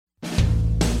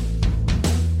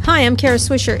Hi, I'm Kara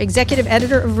Swisher, Executive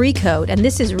Editor of Recode, and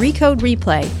this is Recode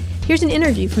Replay. Here's an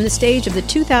interview from the stage of the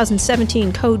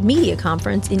 2017 Code Media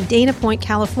Conference in Dana Point,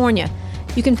 California.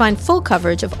 You can find full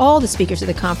coverage of all the speakers of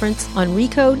the conference on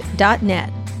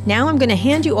recode.net. Now I'm going to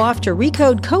hand you off to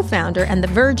Recode co-founder and The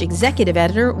Verge Executive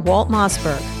Editor, Walt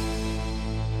Mossberg.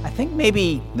 I think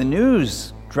maybe the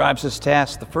news drives us to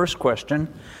ask the first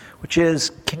question, which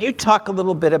is, can you talk a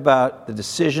little bit about the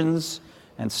decisions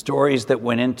and stories that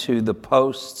went into the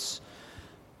Post's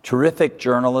terrific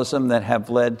journalism that have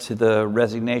led to the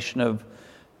resignation of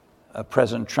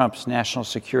President Trump's National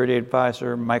Security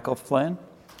Advisor, Michael Flynn?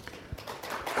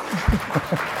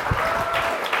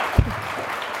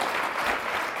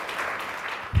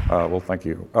 Well, thank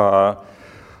you.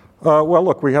 Well,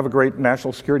 look, we have a great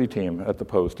national security team at the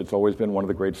Post. It's always been one of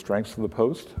the great strengths of the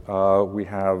Post. We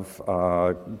have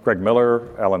Greg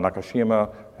Miller, Alan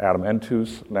Nakashima, Adam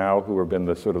Entus now, who have been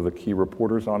the key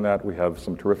reporters on that. We have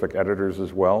some terrific editors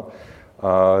as well.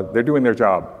 They're doing their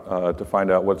job to find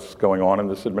out what's going on in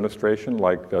this administration,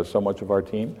 like so much of our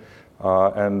team.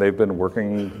 And they've been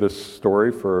working this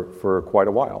story for quite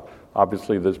a while.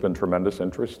 Obviously, there's been tremendous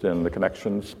interest in the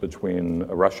connections between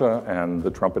Russia and the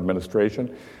Trump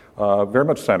administration, very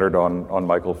much centered on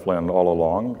Michael Flynn all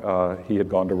along. He had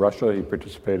gone to Russia,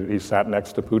 he sat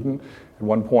next to Putin at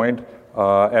one point,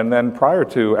 and then prior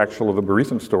to the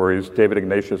recent stories, David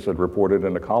Ignatius had reported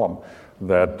in a column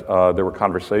that there were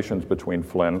conversations between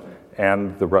Flynn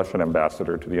and the Russian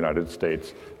ambassador to the United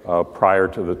States prior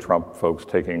to the Trump folks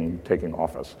taking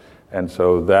office. And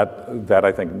so that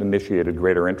I think initiated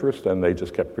greater interest, and they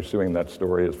just kept pursuing that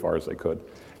story as far as they could.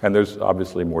 And there's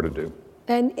obviously more to do.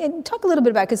 And talk a little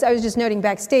bit about, because I was just noting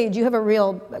backstage, you have a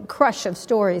real crush of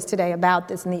stories today about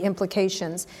this and the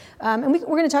implications. And we're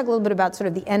going to talk a little bit about sort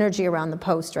of the energy around the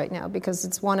Post right now, because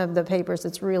it's one of the papers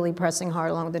that's really pressing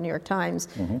hard along with the New York Times.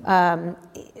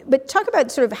 Mm-hmm. But talk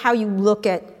about sort of how you look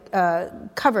at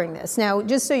covering this. Now,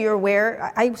 just so you're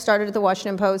aware, I started at the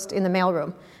Washington Post in the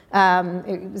mailroom.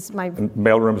 It was my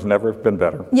mailroom's never been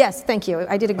better. Yes, thank you.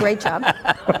 I did a great job.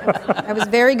 I was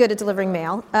very good at delivering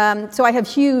mail. So I have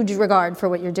huge regard for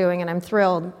what you're doing, and I'm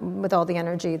thrilled with all the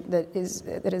energy that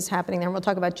is happening there. And we'll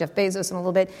talk about Jeff Bezos in a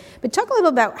little bit. But talk a little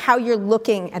about how you're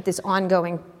looking at this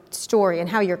ongoing story and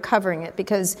how you're covering it,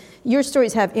 because your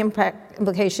stories have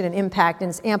implication and impact, and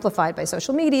it's amplified by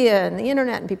social media and the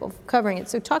internet and people covering it.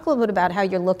 So talk a little bit about how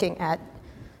you're looking at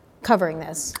covering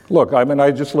this. Look,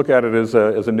 I just look at it as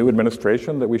a new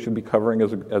administration that we should be covering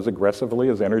as aggressively,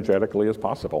 as energetically as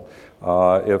possible.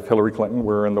 If Hillary Clinton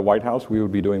were in the White House, we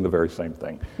would be doing the very same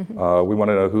thing. Mm-hmm. We want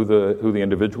to know who the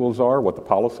individuals are, what the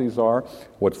policies are,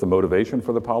 what's the motivation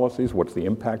for the policies, what's the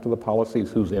impact of the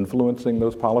policies, who's influencing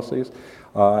those policies.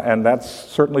 And that's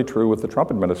certainly true with the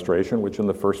Trump administration, which in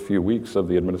the first few weeks of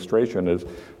the administration is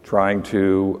trying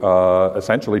to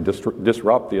essentially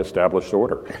disrupt the established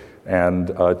order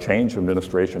and change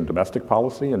administration domestic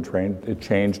policy and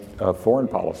change foreign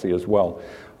policy as well,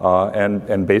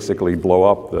 and basically blow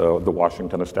up the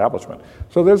Washington establishment.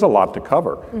 So there's a lot to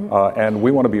cover, mm-hmm. And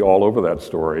we want to be all over that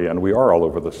story, and we are all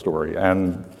over the story.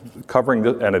 And covering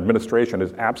an administration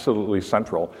is absolutely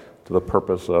central to the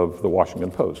purpose of the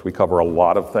Washington Post. We cover a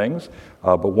lot of things,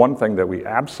 but one thing that we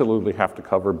absolutely have to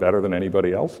cover better than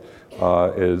anybody else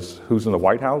is who's in the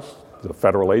White House, the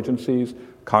federal agencies,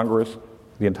 Congress,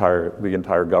 the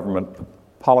entire government, the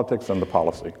politics and the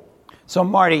policy. So,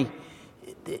 Marty,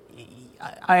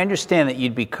 I understand that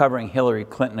you'd be covering Hillary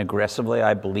Clinton aggressively.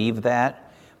 I believe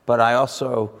that, but I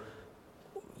also,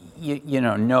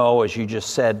 know, as you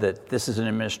just said, that this is an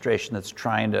administration that's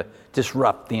trying to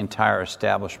disrupt the entire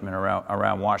establishment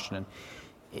around Washington.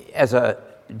 As a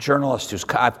journalist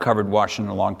I've covered Washington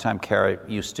a long time, Kara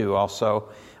used to also,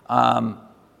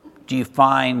 do you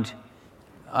find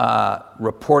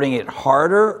reporting it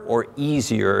harder or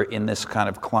easier in this kind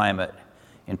of climate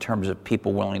in terms of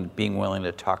people being willing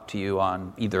to talk to you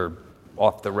on either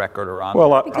off the record or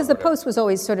on? Because the Post was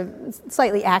always sort of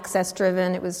slightly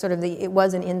access-driven. It was sort of it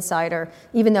was an insider,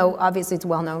 even though obviously it's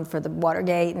well known for the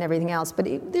Watergate and everything else. But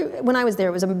when I was there,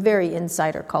 it was a very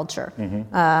insider culture.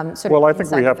 Mm-hmm.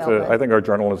 I think our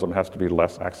journalism has to be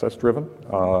less access-driven.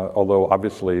 Although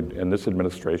obviously in this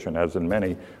administration, as in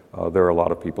many, there are a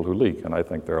lot of people who leak, and I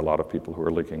think there are a lot of people who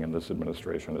are leaking in this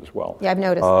administration as well. Yeah, I've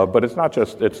noticed. But it's not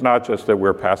just that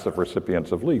we're passive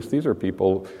recipients of leaks. These are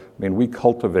people. We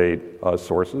cultivate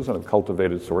sources and have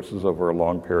cultivated sources over a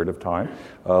long period of time.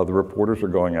 The reporters are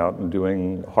going out and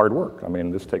doing hard work.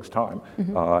 This takes time,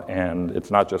 mm-hmm. And it's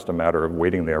not just a matter of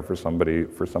waiting there for somebody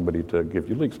to give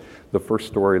you leaks. The first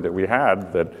story that we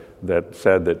had that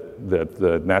said that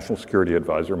the National Security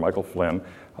Advisor Michael Flynn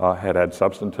had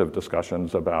substantive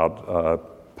discussions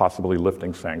about possibly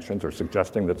lifting sanctions or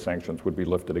suggesting that sanctions would be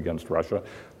lifted against Russia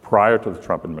prior to the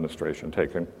Trump administration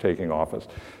taking office.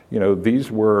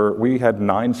 We had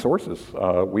 9 sources.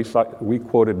 We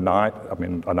quoted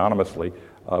 9, anonymously,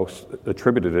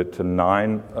 attributed it to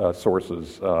 9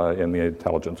 sources in the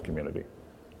intelligence community.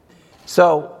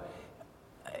 So,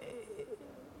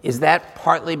 is that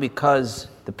partly because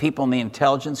the people in the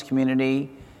intelligence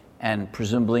community and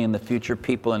presumably in the future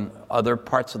people in other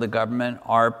parts of the government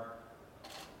are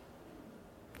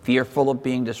fearful of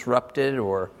being disrupted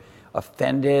or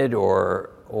offended or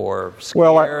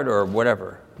scared or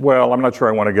whatever? Well, I'm not sure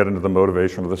I want to get into the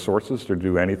motivation of the sources to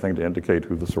do anything to indicate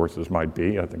who the sources might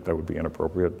be. I think that would be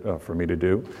inappropriate for me to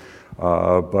do.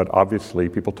 But obviously,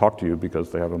 people talk to you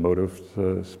because they have a motive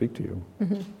to speak to you.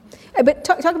 Mm-hmm. But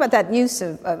talk about that use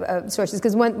of sources,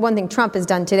 because one thing Trump has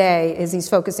done today is he's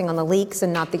focusing on the leaks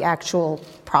and not the actual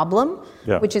problem,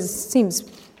 which seems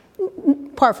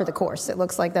par for the course. It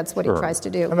looks like that's what he tries to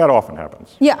do. And that often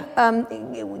happens. Yeah.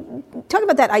 Talk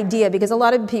about that idea, because a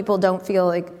lot of people don't feel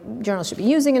like journalists should be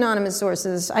using anonymous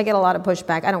sources. I get a lot of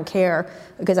pushback. I don't care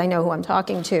because I know who I'm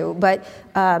talking to. But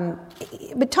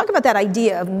talk about that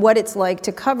idea of what it's like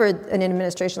to cover an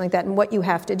administration like that and what you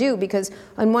have to do, because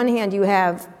on one hand you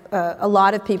have a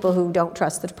lot of people who don't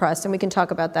trust the press, and we can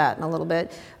talk about that in a little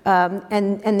bit.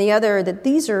 And the other, that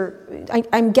these are,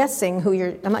 I'm guessing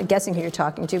I'm not guessing who you're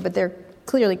talking to, but they're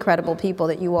clearly credible people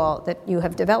that you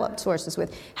have developed sources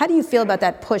with. How do you feel about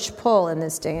that push-pull in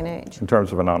this day and age? In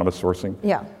terms of anonymous sourcing?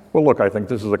 Yeah. Well, look, I think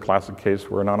this is a classic case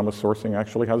where anonymous sourcing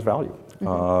actually has value.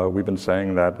 Mm-hmm. We've been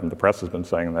saying that, and the press has been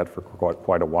saying that for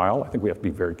quite a while. I think we have to be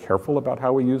very careful about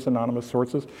how we use anonymous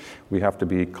sources. We have to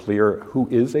be clear who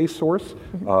is a source.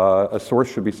 Mm-hmm. A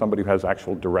source should be somebody who has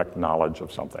actual direct knowledge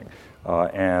of something,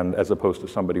 and as opposed to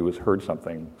somebody who has heard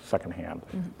something secondhand,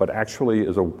 but actually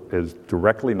is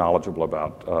directly knowledgeable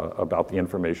about the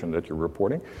information that you're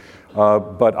reporting.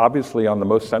 But obviously, on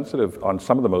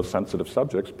some of the most sensitive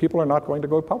subjects, people are not going to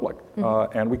go public,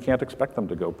 and we can't expect them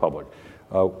to go public.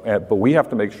 But we have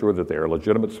to make sure that they are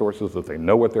legitimate sources, that they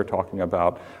know what they're talking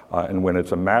about, and when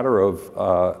it's a matter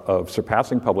of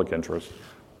surpassing public interest,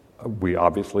 we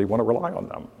obviously want to rely on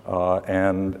them,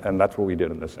 and that's what we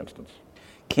did in this instance.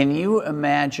 Can you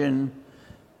imagine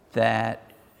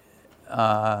that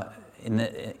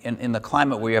in the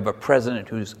climate where you have a president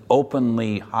who's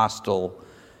openly hostile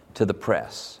to the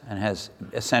press and has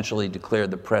essentially declared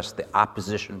the press the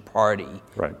opposition party,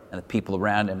 right, and the people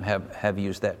around him have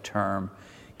used that term?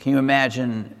 Can you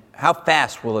imagine how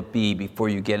fast will it be before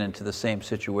you get into the same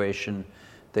situation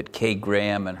that Kay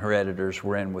Graham and her editors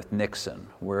were in with Nixon,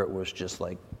 where it was just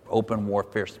like open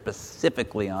warfare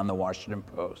specifically on the Washington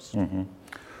Post? Mm-hmm.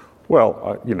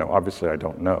 Well, obviously I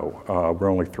don't know. We're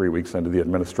only 3 weeks into the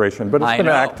administration, but it's been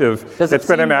an active. It's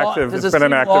been an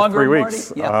active 3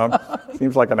 weeks. Yeah.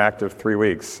 Seems like an active 3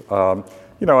 weeks.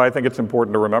 I think it's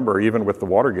important to remember, even with the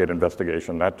Watergate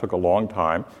investigation, that took a long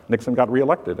time. Nixon got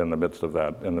reelected in the midst of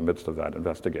that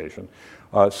investigation.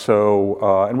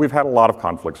 And we've had a lot of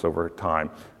conflicts over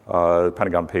time. The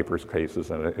Pentagon Papers case is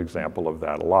an example of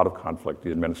that. A lot of conflict.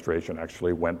 The administration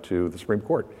actually went to the Supreme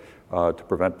Court to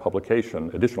prevent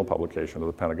additional publication of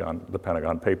the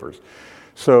Pentagon Papers.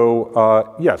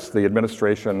 So yes, the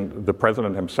administration, the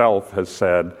president himself has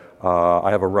said, I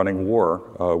have a running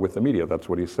war with the media. That's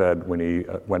what he said when he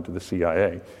went to the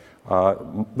CIA.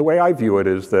 The way I view it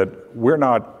is that we're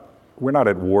not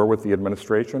at war with the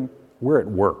administration. We're at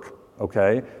work,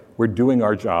 okay? We're doing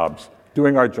our jobs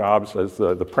as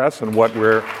the press and what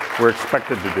we're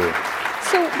expected to do.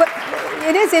 So, but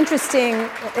it is interesting.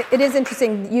 It is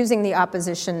interesting using the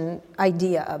opposition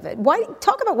idea of it.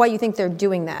 Talk about why you think they're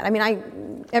doing that. I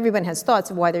mean, everyone has thoughts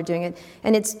of why they're doing it,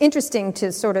 and it's interesting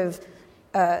to sort of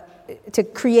to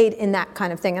create in that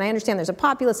kind of thing. And I understand there's a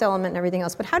populist element and everything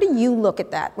else, but how do you look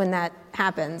at that when that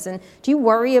happens? And do you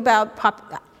worry about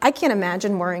I can't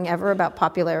imagine worrying ever about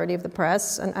popularity of the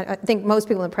press, and I think most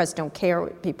people in the press don't care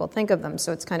what people think of them,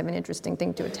 so it's kind of an interesting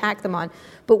thing to attack them on.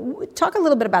 But talk a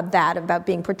little bit about that, about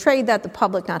being portrayed, that the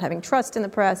public not having trust in the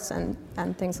press and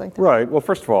things like that. Right. Well,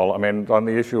 first of all, I mean, on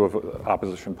the issue of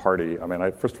opposition party, I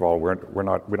mean, first of all,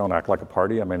 we don't act like a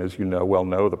party. I mean, as you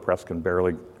know, the press can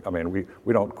barely. I mean,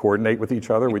 we don't coordinate with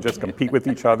each other. We just compete with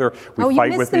each other. We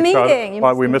fight with each other.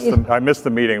 I missed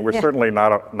the meeting. We're certainly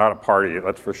not a party.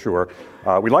 That's for sure.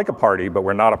 We like a party, but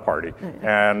we're not a party.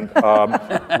 And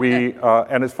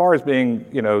and as far as being,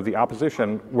 the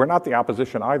opposition, we're not the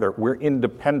opposition either. We're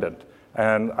independent.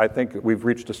 And I think we've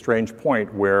reached a strange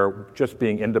point where just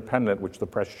being independent, which the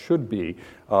press should be,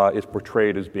 is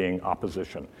portrayed as being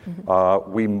opposition.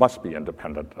 Mm-hmm. We must be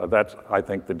independent. That's, I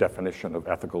think, the definition of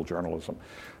ethical journalism.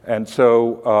 And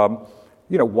so,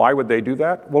 Why would they do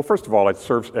that? Well, first of all, it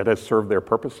has served their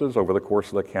purposes over the course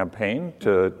of the campaign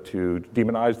to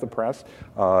demonize the press,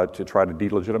 to try to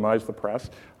delegitimize the press.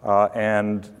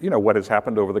 And what has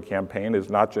happened over the campaign is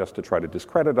not just to try to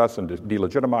discredit us and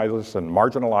delegitimize us and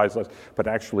marginalize us, but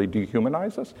actually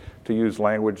dehumanize us, to use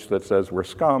language that says we're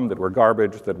scum, that we're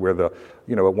garbage, that we're at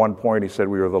one point he said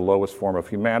we were the lowest form of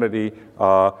humanity.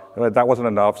 That wasn't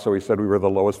enough, so he said we were the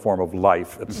lowest form of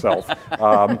life itself.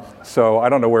 So I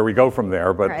don't know where we go from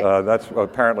there, but right. That's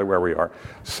apparently where we are.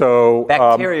 So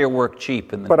bacteria work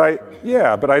cheap. But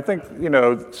I think,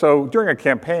 so during a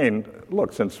campaign,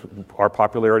 look, since our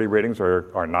popularity ratings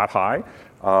are not high,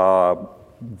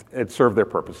 it served their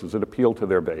purposes. It appealed to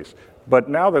their base. But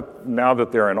now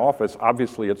that they're in office,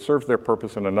 obviously it serves their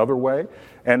purpose in another way,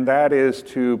 and that is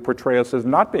to portray us as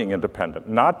not being independent,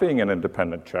 not being an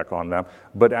independent check on them,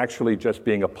 but actually just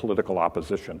being a political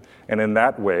opposition. And in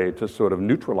that way, to sort of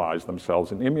neutralize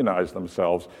themselves and immunize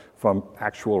themselves from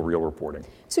actual real reporting.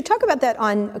 So talk about that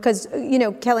because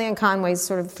Kellyanne Conway's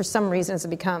sort of, for some reason, has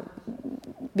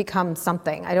become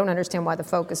something. I don't understand why the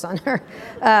focus on her.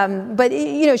 But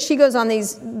she goes on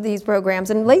these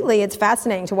programs, and lately it's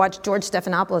fascinating to watch George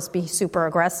Stephanopoulos be super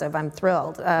aggressive. I'm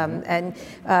thrilled. And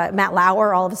Matt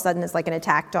Lauer all of a sudden is like an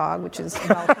attack dog, which is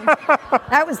welcome.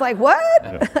 I was like, what?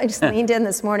 Yeah. I just leaned in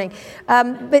this morning.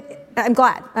 But I'm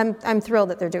glad. I'm thrilled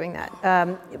that they're doing that.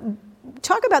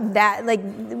 Talk about that, like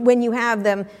when you have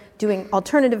them doing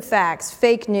alternative facts,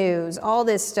 fake news, all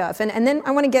this stuff. And then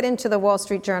I want to get into the Wall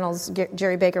Street Journal's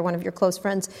Jerry Baker, one of your close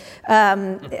friends.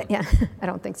 Yeah, I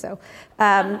don't think so.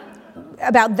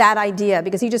 About that idea,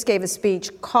 because he just gave a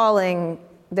speech calling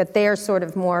that they're sort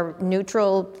of more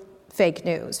neutral fake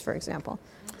news, for example.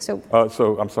 So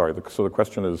I'm sorry. So the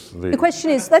question is the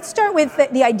question is, let's start with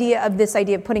the idea of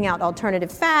putting out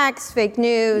alternative facts, fake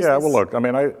news. Yeah. Well, look.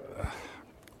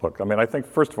 I think,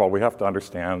 first of all, we have to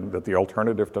understand that the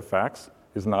alternative to facts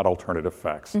is not alternative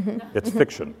facts. Mm-hmm. It's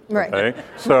fiction. Right. Okay?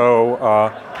 So,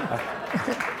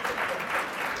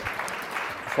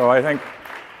 I think,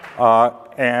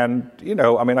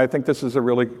 I think this is a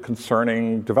really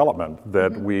concerning development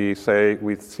that we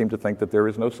seem to think that there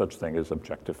is no such thing as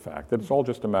objective fact, that it's all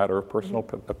just a matter of personal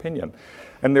opinion.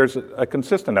 And there's a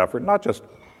consistent effort, not just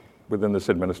within this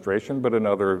administration, but in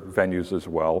other venues as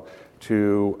well,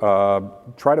 to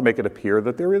try to make it appear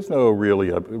that there is no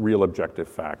real objective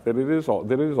fact, that it is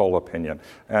all opinion,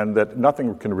 and that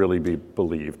nothing can really be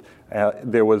believed.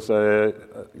 There was a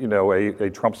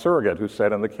Trump surrogate who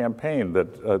said in the campaign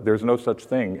that there's no such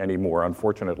thing anymore,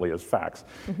 unfortunately, as facts.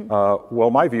 Mm-hmm.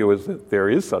 Well, my view is that there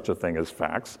is such a thing as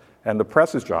facts, and the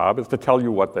press's job is to tell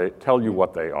you what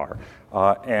they are,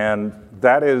 and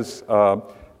that is.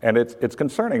 And it's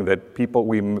concerning that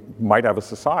we might have a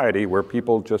society where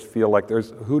people just feel like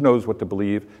there's who knows what to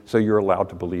believe, so you're allowed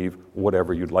to believe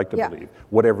whatever you'd like to believe,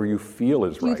 whatever you feel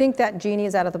is right. Do you think that genie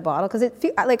is out of the bottle? Because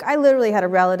I literally had a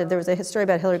relative, there was a story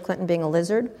about Hillary Clinton being a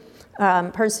lizard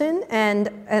person,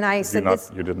 and I said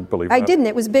you didn't believe that? I didn't.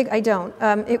 It was big. I don't.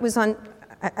 It was on.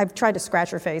 I've tried to scratch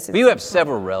her face. But you have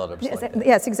several relatives like that.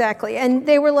 Yes, exactly. And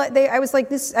they were I was like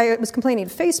this. I was complaining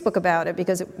to Facebook about it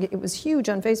because it was huge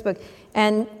on Facebook,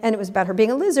 and it was about her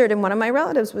being a lizard. And one of my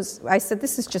relatives I said,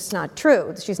 this is just not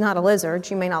true. She's not a lizard.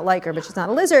 She may not like her, but she's not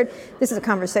a lizard. This is a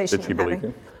conversation. Did she believe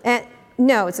you? And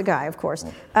no, it's a guy, of course.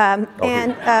 And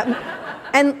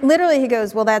literally he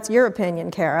goes, well, that's your opinion,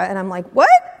 Kara. And I'm like, what?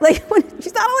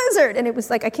 She's not a lizard. And it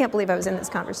was like, I can't believe I was in this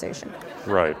conversation.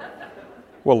 Right.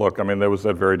 Well, look, there was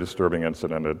that very disturbing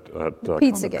incident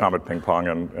at Comet Ping Pong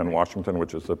in Washington,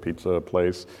 which is a pizza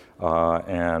place,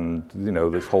 and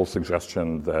this whole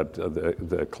suggestion that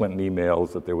the Clinton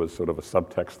emails, that there was sort of a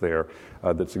subtext there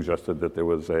that suggested that there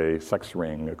was a sex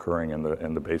ring occurring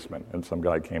in the basement, and some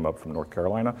guy came up from North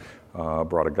Carolina,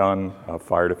 brought a gun,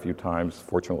 fired a few times,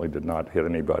 fortunately did not hit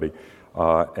anybody,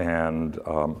 and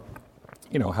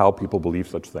how people believe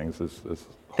such things is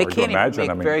they can't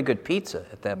even make very good pizza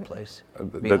at that place.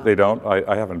 They don't?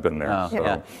 I haven't been there. Oh, so.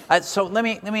 Yeah. So let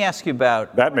me ask you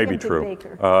about... That may be true.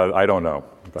 I don't know.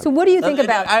 So what do you think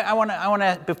about... I want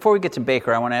to, before we get to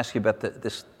Baker, I want to ask you about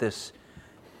this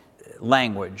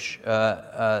language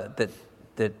that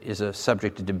is a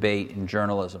subject of debate in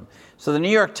journalism. So the New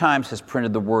York Times has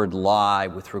printed the word lie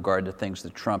with regard to things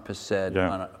that Trump has said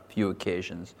on a few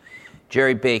occasions.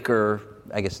 Jerry Baker,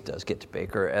 I guess it does get to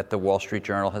Baker, at the Wall Street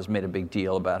Journal has made a big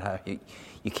deal about how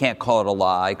you can't call it a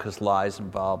lie because lies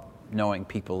involve knowing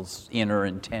people's inner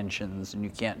intentions, and you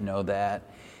can't know that.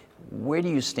 Where do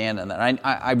you stand on that?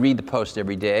 I read the Post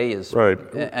every day. Right.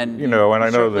 And and I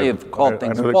know that have called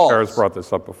things I know false. that Kara's brought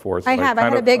this up before. So I had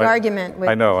a big argument with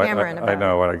Cameron about it. I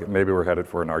know. Maybe we're headed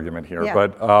for an argument here. Yeah.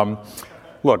 But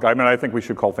Look, I mean, I think we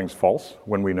should call things false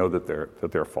when we know that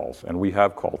they're false, and we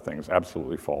have called things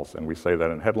absolutely false, and we say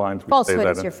that in headlines. Falsehood we say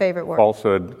that is your favorite word.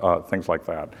 Falsehood, things like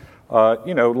that.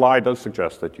 Lie does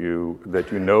suggest that you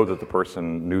know that the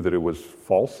person knew that it was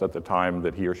false at the time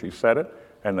that he or she said it,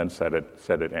 and then said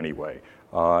it anyway.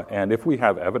 And if we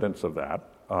have evidence of that,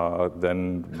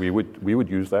 then we would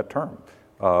use that term.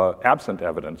 Absent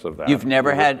evidence of that, You've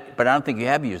never had, but I don't think you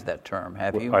have used that term,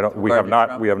 have you? We have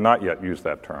not. We have not yet used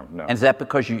that term. No. And is that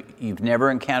because you've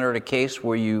never encountered a case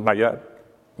where you? Not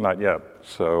yet.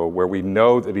 So where we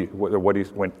know that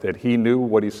that he knew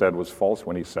what he said was false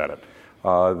when he said it.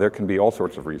 There can be all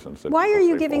sorts of reasons. Why are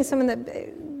you giving someone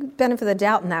the benefit of the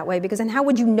doubt in that way? Because then how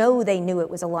would you know they knew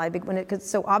it was a lie when it's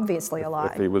so obviously a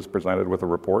lie? If he was presented with a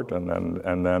report and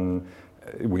then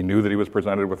we knew that he was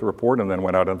presented with a report and then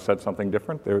went out and said something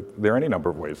different, there are any number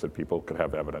of ways that people could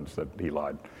have evidence that he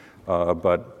lied.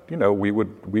 But we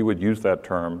would use that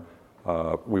term.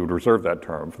 We would reserve that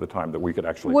term for the time that we could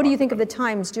actually. What do you think of the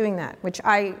Times doing that? Which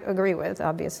I agree with,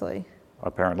 obviously.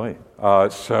 Apparently.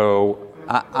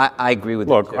 I agree with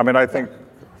you. Look, I mean, I think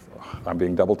I'm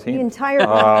being double teamed. The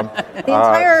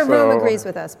entire room agrees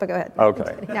with us, but go ahead.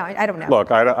 Okay. No, I don't know. Look,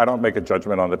 I don't make a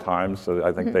judgment on the Times. So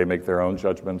I think they make their own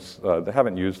judgments. They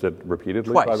haven't used it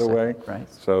repeatedly, Twice, by the way.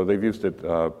 right. So they've used it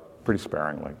pretty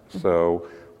sparingly. So,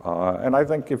 and I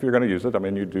think if you're going to use it, I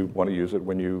mean, you do want to use it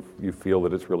when you feel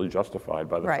that it's really justified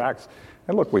by the facts.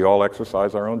 And look, we all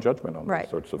exercise our own judgment on these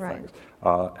sorts of things.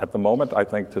 At the moment, I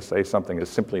think to say something is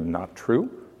simply not true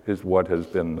is what has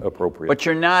been appropriate. But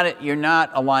you're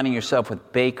not aligning yourself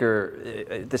with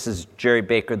Baker. This is Jerry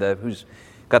Baker, who's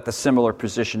got the similar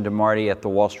position to Marty at the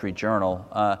Wall Street Journal,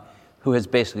 who has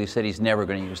basically said he's never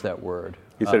going to use that word.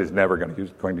 He said he's never going to use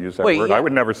that word. Yeah. I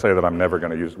would never say that we're never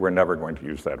going to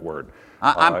use that word.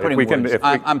 I'm putting words.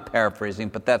 I'm paraphrasing,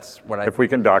 but that's what I. If we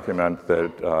can document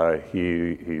that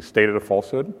he stated a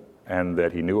falsehood and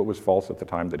that he knew it was false at the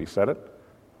time that he said it,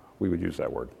 we would use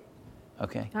that word.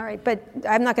 Okay. All right, but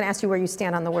I'm not going to ask you where you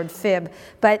stand on the word fib,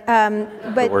 but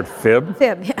the word fib?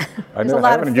 Fib, yeah. I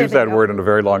haven't used that word in a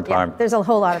very long time. Yeah, there's a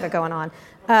whole lot of it going on.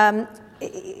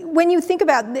 When you think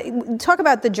talk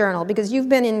about the Journal, because you've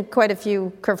been in quite a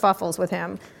few kerfuffles with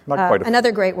him. Not quite a few.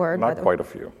 Another great word. Not quite a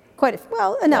few.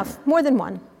 Well, enough. More than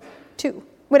one. Two.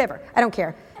 Whatever. I don't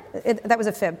care. That was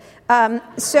a fib.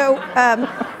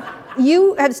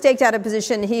 You have staked out a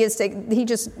position. He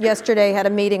just yesterday had a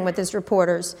meeting with his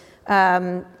reporters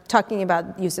talking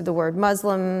about the use of the word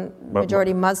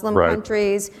majority Muslim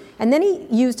countries. And then he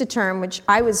used a term which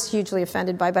I was hugely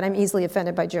offended by, but I'm easily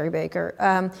offended by Jerry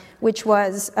Baker, which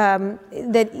was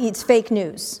that it's fake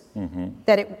news,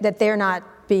 that they're not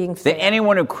being fair. That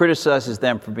anyone who criticizes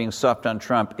them for being soft on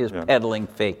Trump is peddling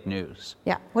fake news.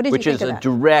 Yeah. What did you think of that? Which is a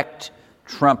direct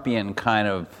Trumpian kind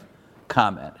of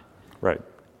comment. Right.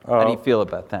 How do you feel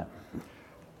about that?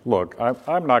 Look,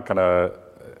 I'm not going to,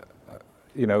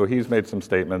 he's made some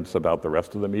statements about the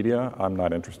rest of the media. I'm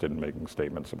not interested in making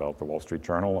statements about the Wall Street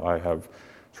Journal. I have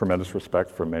tremendous respect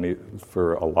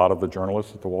for a lot of the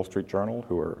journalists at the Wall Street Journal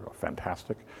who are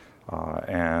fantastic.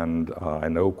 And I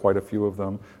know quite a few of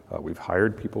them. We've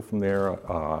hired people from there.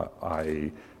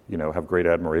 I have great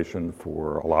admiration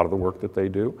for a lot of the work that they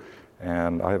do.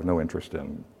 And I have no interest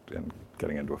in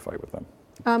getting into a fight with them.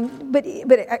 But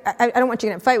I don't want you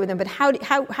to get in a fight with them. But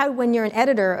how when you're an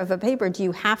editor of a paper, do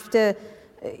you have to?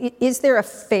 Is there a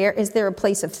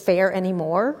place of fair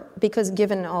anymore? Because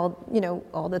given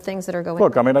all the things that are going.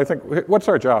 Look, I mean, I think what's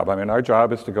our job? I mean, our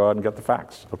job is to go out and get the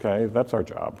facts. Okay, that's our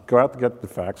job. Go out and get the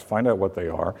facts. Find out what they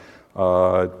are.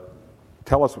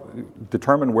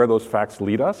 Determine where those facts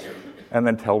lead us. And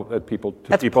then tell people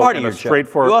in a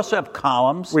straightforward. You also have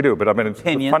columns. We do, but I mean, it's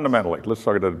opinions. Fundamentally, let's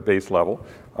start at a base level.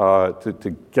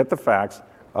 To get the facts,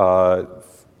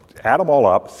 add them all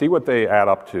up, see what they add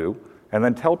up to, and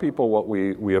then tell people what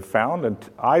we have found. And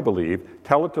I believe,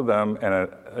 tell it to them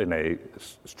in a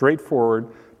straightforward,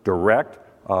 direct,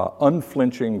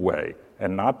 unflinching way.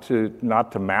 And not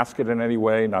to mask it in any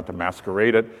way, not to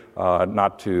masquerade it,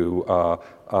 not to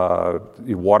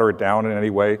water it down in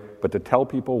any way, but to tell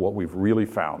people what we've really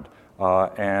found.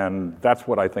 And that's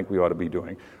what I think we ought to be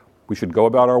doing. We should go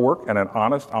about our work in an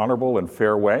honest, honorable, and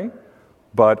fair way,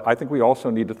 but I think we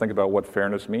also need to think about what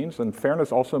fairness means, and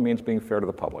fairness also means being fair to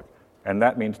the public. And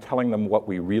that means telling them what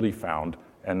we really found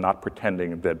and not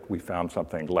pretending that we found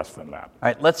something less than that. All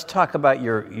right, let's talk about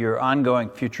your ongoing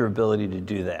future ability to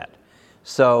do that.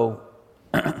 So,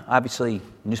 obviously,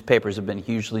 newspapers have been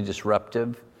hugely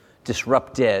disrupted,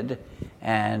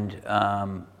 and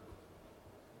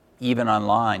even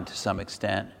online to some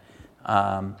extent.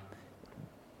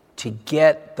 To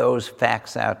get those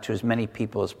facts out to as many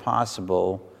people as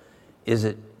possible, Is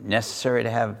it necessary to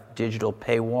have digital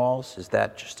paywalls? Is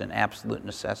that just an absolute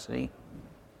necessity?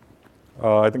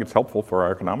 I think it's helpful for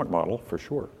our economic model, for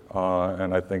sure.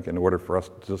 And I think in order for us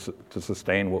to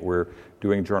sustain what we're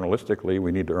doing journalistically,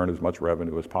 we need to earn as much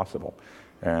revenue as possible.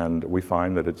 And we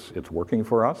find that it's working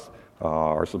for us.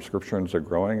 Our subscriptions are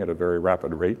growing at a very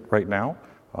rapid rate right now.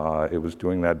 It was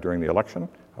doing that during the election,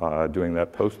 doing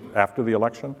that after the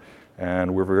election.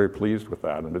 And we're very pleased with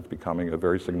that, and it's becoming a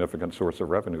very significant source of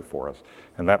revenue for us.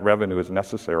 And that revenue is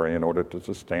necessary in order to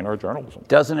sustain our journalism.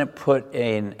 Doesn't it put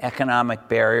an economic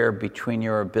barrier between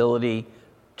your ability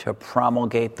to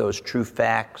promulgate those true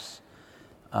facts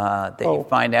that you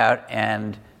find out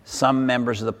and some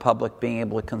members of the public being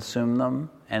able to consume them?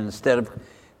 And instead of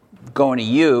going to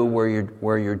you,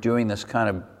 where you're doing this kind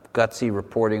of gutsy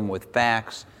reporting with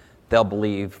facts, they'll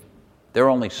believe their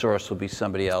only source will be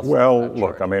somebody else. Well,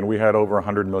 look, I mean, we had over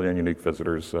 100 million unique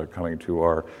visitors coming to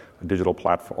our digital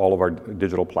platform, all of our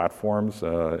digital platforms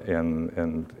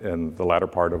in the latter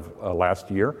part of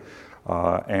last year,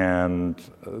 and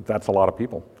that's a lot of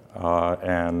people.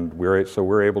 And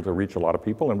we're able to reach a lot of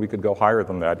people, and we could go higher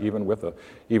than that, even with a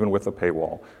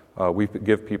paywall. We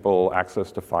give people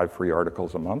access to 5 free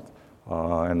articles a month.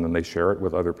 And then they share it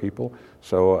with other people.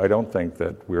 So I don't think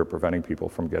that we're preventing people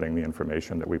from getting the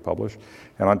information that we publish.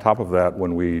 And on top of that,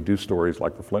 when we do stories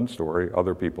like the Flynn story,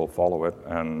 other people follow it,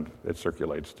 and it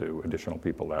circulates to additional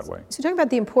people that way. So talking about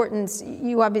the importance,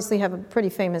 you obviously have a pretty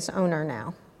famous owner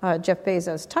now, Jeff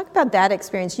Bezos. Talk about that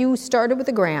experience. You started with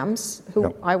the Grahams,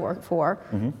 who I work for.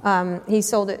 Mm-hmm. He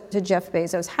sold it to Jeff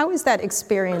Bezos. How has that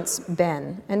experience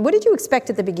been? And what did you expect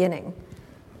at the beginning?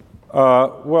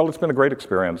 Well, it's been a great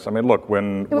experience. I mean, look,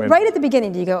 when right at the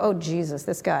beginning, do you go, oh, Jesus,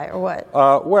 this guy, or what?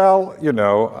 Well, you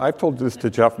know, I've told this to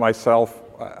Jeff myself.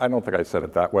 I don't think I said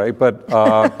it that way, but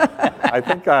I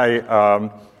think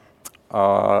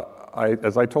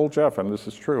as I told Jeff, and this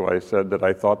is true, I said that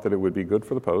I thought that it would be good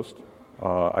for the Post.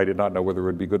 I did not know whether it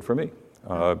would be good for me,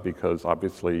 because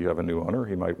obviously you have a new owner,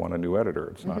 he might want a new editor.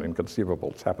 It's not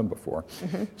inconceivable. It's happened before.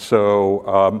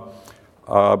 So.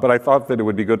 But I thought that it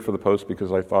would be good for the Post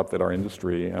because I thought that our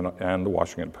industry and the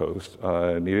Washington Post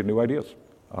needed new ideas.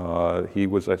 He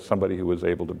was somebody who was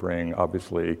able to bring,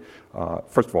 obviously,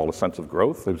 first of all, a sense of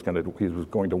growth. He was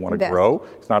going to want to grow.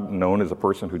 He's not known as a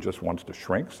person who just wants to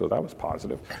shrink, so that was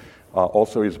positive.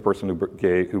 Also, he's a person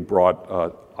who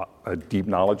brought a deep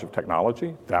knowledge of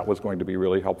technology. That was going to be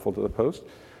really helpful to the Post.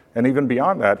 And even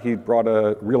beyond that, he brought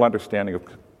a real understanding of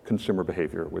consumer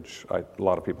behavior, which a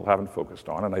lot of people haven't focused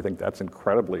on, and I think that's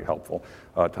incredibly helpful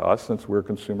to us since we're a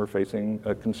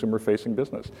consumer-facing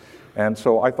business. And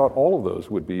so I thought all of those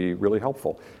would be really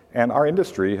helpful. And our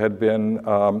industry had been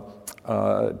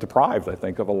deprived, I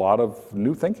think, of a lot of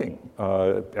new thinking.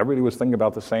 Everybody was thinking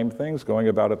about the same things, going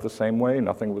about it the same way.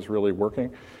 Nothing was really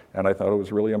working, and I thought it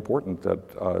was really important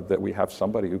that we have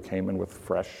somebody who came in with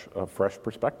a fresh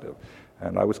perspective.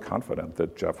 And I was confident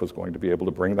that Jeff was going to be able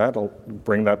to bring that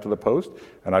to the Post,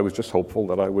 and I was just hopeful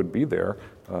that I would be there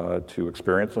to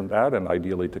experience that and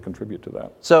ideally to contribute to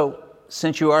that. So,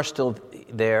 since you are still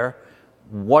there,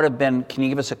 can you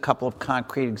give us a couple of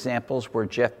concrete examples where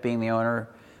Jeff being the owner,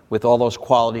 with all those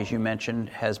qualities you mentioned,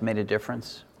 has made a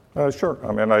difference? Sure.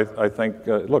 I mean, I think,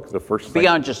 look, the first thing...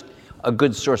 Beyond just a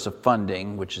good source of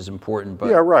funding, which is important,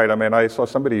 but... Yeah, right. I mean, I saw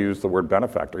somebody use the word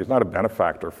benefactor. He's not a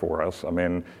benefactor for us. I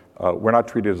mean, we're not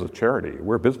treated as a charity.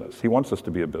 We're a business. He wants us to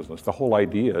be a business. The whole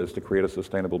idea is to create a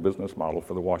sustainable business model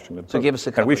for the Washington Post. So give us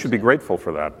a couple. And we should be grateful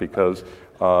for that because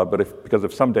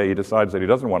if someday he decides that he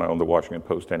doesn't want to own the Washington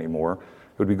Post anymore,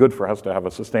 it would be good for us to have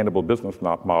a sustainable business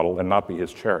model and not be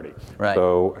his charity. Right.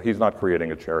 So he's not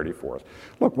creating a charity for us.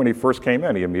 Look, when he first came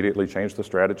in, he immediately changed the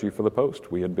strategy for the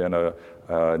Post. We had been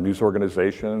a news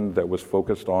organization that was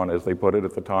focused on, as they put it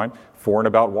at the time, for and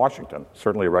about Washington.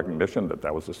 Certainly a recognition that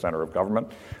that was the center of government,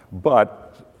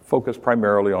 but focused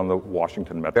primarily on the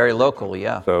Washington metro. Very local,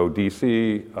 yeah. So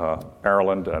D.C.,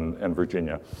 Maryland, and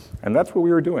Virginia. And that's what we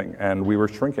were doing, and we were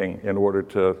shrinking in order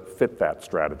to fit that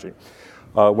strategy.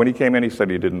 When he came in, he said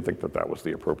he didn't think that was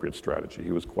the appropriate strategy.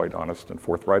 He was quite honest and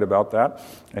forthright about that,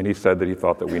 and he said that he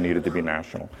thought that we needed to be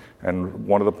national. And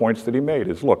one of the points that he made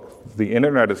is, look, the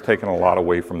internet has taken a lot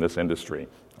away from this industry.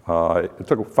 It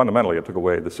took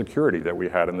away the security that we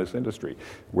had in this industry,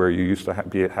 where you used to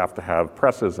have to have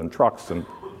presses and trucks and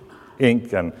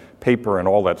ink and paper and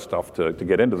all that stuff to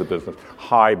get into the business,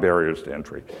 high barriers to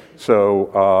entry.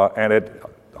 So, and it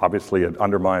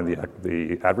undermined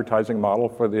the advertising model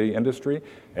for the industry,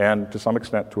 and to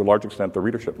a large extent, the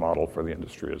readership model for the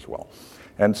industry as well.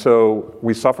 And so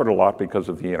we suffered a lot because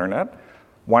of the internet.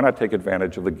 why not take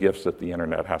advantage of the gifts that the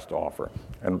internet has to offer?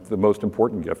 And the most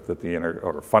important gift that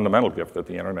or fundamental gift that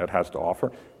the internet has to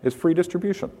offer is free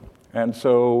distribution. And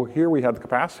so here we had the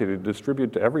capacity to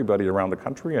distribute to everybody around the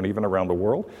country and even around the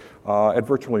world at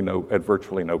virtually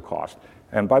no cost.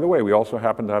 And by the way, we also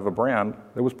happen to have a brand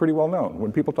that was pretty well known.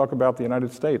 When people talk about the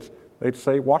United States, they'd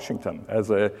say Washington as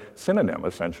a synonym,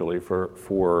 essentially,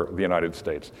 for the United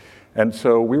States. And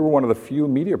so we were one of the few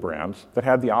media brands that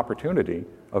had the opportunity,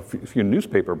 a few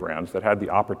newspaper brands that had the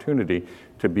opportunity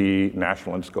to be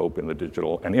national in scope in the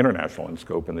digital and international in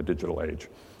scope in the digital age.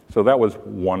 So that was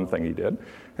one thing he did.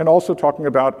 And also talking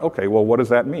about, okay, well, what does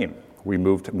that mean? We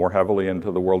moved more heavily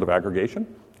into the world of aggregation.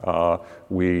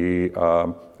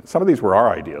 Some of these were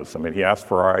our ideas. I mean, he asked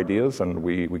for our ideas, and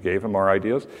we gave him our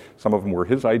ideas. Some of them were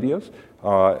his ideas.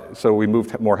 So we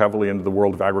moved more heavily into the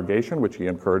world of aggregation, which he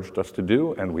encouraged us to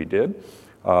do, and we did.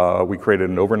 We created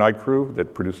an overnight crew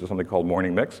that produces something called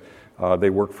Morning Mix.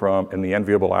 They work in the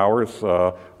enviable hours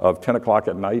of 10 o'clock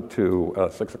at night to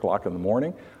 6 o'clock in the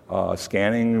morning,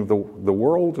 scanning the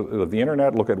world, the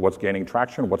internet, look at what's gaining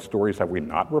traction, what stories have we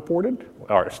not reported,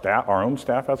 our own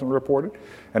staff hasn't reported,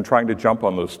 and trying to jump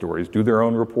on those stories, do their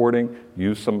own reporting,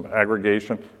 use some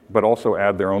aggregation, but also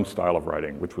add their own style of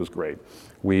writing, which was great.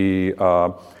 We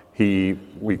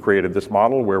created this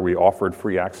model where we offered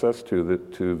free access to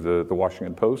the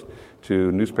Washington Post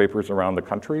to newspapers around the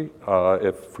country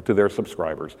to their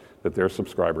subscribers, that their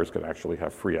subscribers could actually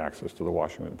have free access to the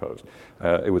Washington Post.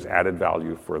 It was added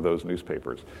value for those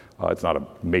newspapers. It's not a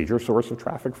major source of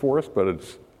traffic for us, but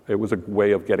it was a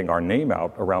way of getting our name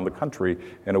out around the country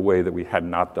in a way that we had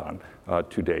not done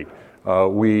to date.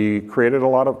 We created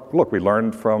we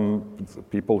learned from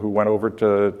people who went over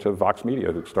to Vox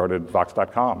Media, who started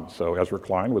Vox.com. So Ezra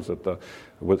Klein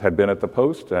had been at the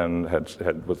Post and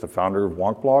was the founder of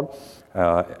WonkBlog.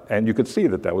 And you could see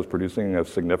that was producing a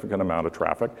significant amount of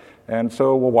traffic. And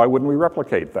so, well, why wouldn't we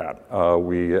replicate that?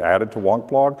 We added to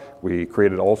WonkBlog. We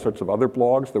created all sorts of other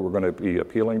blogs that were going to be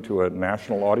appealing to a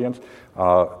national audience,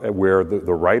 where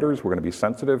the writers were going to be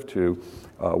sensitive to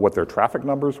what their traffic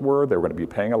numbers were. They were going to be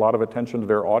paying a lot of attention to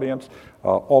their audience.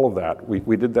 All of that.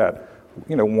 We did that.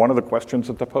 One of the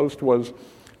questions at the Post was,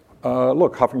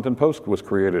 look, Huffington Post was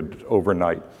created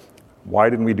overnight.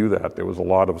 Why didn't we do that? There was a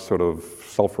lot of sort of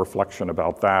self-reflection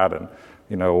about that, and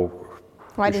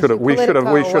we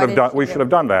should have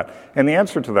done that. And the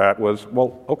answer to that was,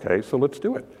 well, okay, so let's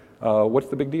do it. What's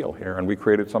the big deal here? And we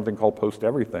created something called Post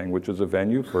Everything, which is a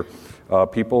venue for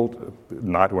people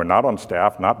who are not on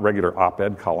staff, not regular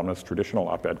op-ed columnists, traditional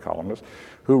op-ed columnists,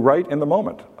 who write in the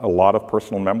moment. A lot of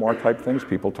personal memoir type things,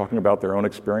 people talking about their own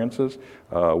experiences.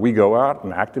 We go out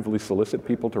and actively solicit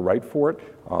people to write for it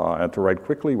and to write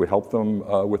quickly. We help them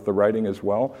with the writing as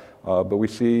well. But we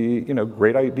see,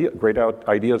 great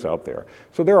ideas out there.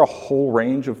 So there are a whole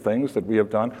range of things that we have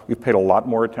done. We've paid a lot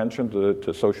more attention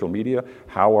to social media,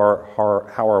 how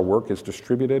our work is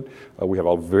distributed. We have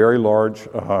a very large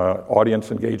audience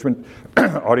engagement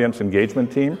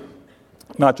team.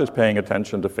 Not just paying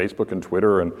attention to Facebook and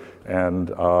Twitter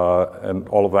and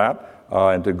all of that,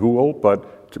 and to Google,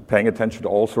 but to paying attention to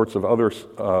all sorts of other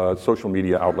social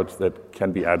media outlets that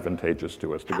can be advantageous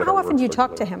to us. How often do you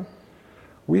talk to him?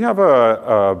 We have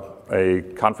a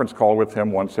conference call with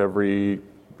him once every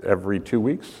 2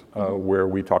 weeks, where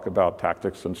we talk about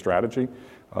tactics and strategy.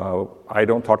 I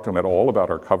don't talk to him at all about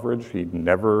our coverage. He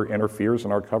never interferes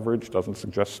in our coverage, doesn't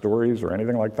suggest stories or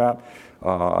anything like that.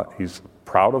 He's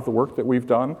proud of the work that we've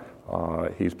done.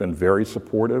 He's been very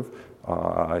supportive.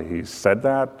 He's said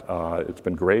that. It's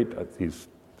been great.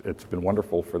 It's been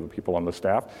wonderful for the people on the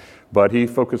staff. But he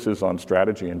focuses on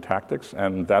strategy and tactics,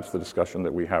 and that's the discussion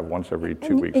that we have once every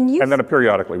 2 weeks. And then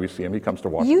periodically we see him. He comes to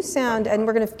Washington. You sound, and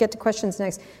we're going to get to questions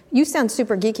next, you sound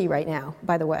super geeky right now,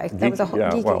 by the way. That was a whole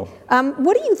geeky. Well.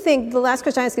 What do you think, the last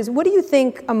question I ask is, what do you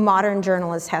think a modern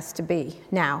journalist has to be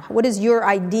now? What is your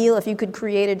ideal, if you could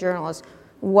create a journalist,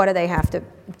 what do they have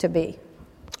to be?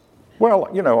 Well,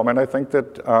 I think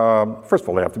that, first of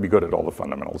all, they have to be good at all the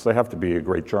fundamentals. They have to be a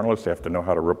great journalist. They have to know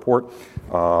how to report,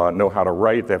 know how to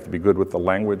write. They have to be good with the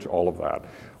language, all of that.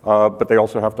 But they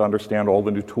also have to understand all the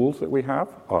new tools that we have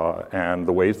and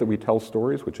the ways that we tell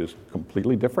stories, which is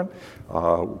completely different.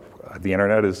 The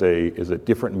internet is a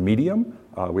different medium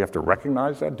We have to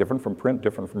recognize that, different from print,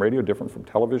 different from radio, different from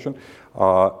television.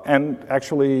 And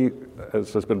actually,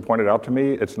 as has been pointed out to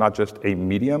me, it's not just a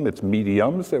medium, it's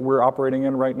mediums that we're operating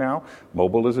in right now.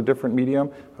 Mobile is a different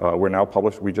medium.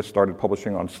 We just started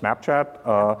publishing on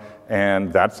Snapchat,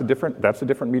 and that's a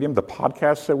different medium. The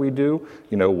podcasts that we do,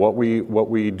 what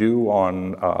we do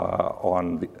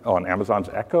on Amazon's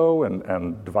Echo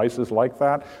and devices like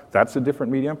that, that's a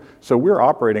different medium. So we're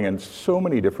operating in so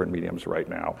many different mediums right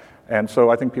now. And so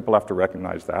I think people have to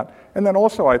recognize that. And then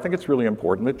also, I think it's really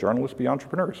important that journalists be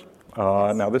entrepreneurs.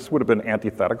 Now, this would have been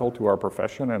antithetical to our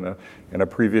profession in a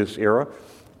previous era,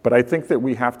 but I think that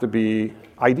we have to be,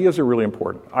 ideas are really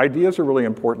important. Ideas are really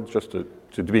important just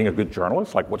to being a good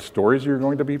journalist, like what stories you're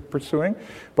going to be pursuing,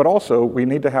 but also we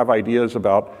need to have ideas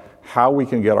about how we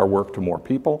can get our work to more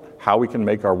people, how we can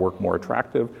make our work more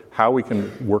attractive, how we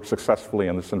can work successfully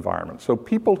in this environment. So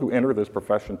people who enter this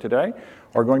profession today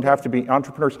are going to have to be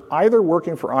entrepreneurs, either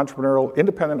working for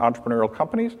independent entrepreneurial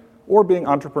companies or being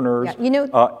entrepreneurs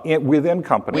within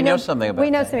companies. We know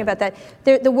something about that.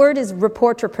 The word is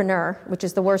reporterpreneur, which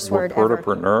is the worst word ever.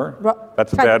 Reporterpreneur?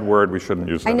 That's a bad word. We shouldn't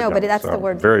use that. I know, again. but that's the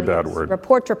word. Very bad word.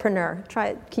 Reporterpreneur. Try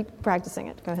it. Keep practicing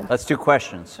it. Go ahead. Let's do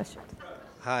questions.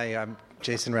 Hi, I'm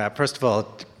Jason Rapp. First of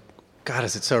all, God,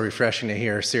 is it so refreshing to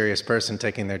hear a serious person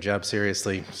taking their job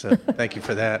seriously. So thank you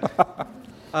for that.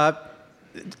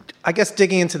 I guess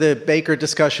digging into the Baker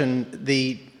discussion,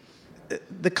 the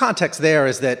context there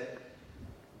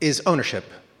is ownership.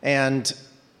 And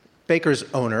Baker's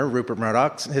owner, Rupert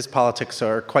Murdoch, his politics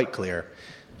are quite clear.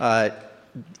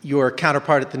 Your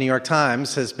counterpart at the New York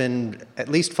Times has been at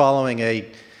least following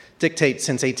a dictate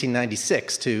since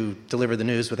 1896 to deliver the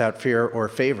news without fear or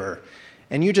favor.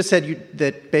 And you just said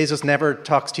that Bezos never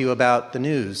talks to you about the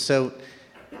news. So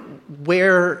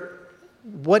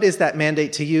what is that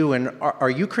mandate to you, and are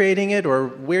you creating it, or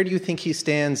where do you think he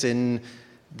stands in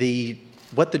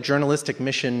what the journalistic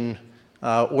mission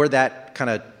or that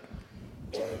kind of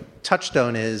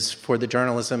touchstone is for the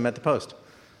journalism at the Post?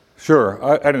 Sure.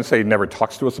 I didn't say he never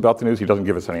talks to us about the news. He doesn't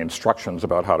give us any instructions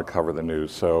about how to cover the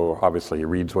news. So obviously he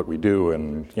reads what we do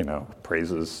and,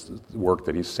 praises the work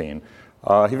that he's seen.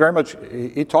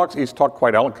 He's talked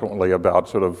quite eloquently about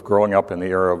sort of growing up in the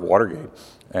era of Watergate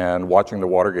and watching the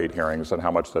Watergate hearings and how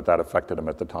much that affected him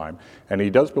at the time. And he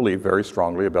does believe very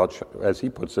strongly about, as he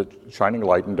puts it, shining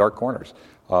light in dark corners.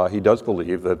 He does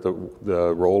believe that the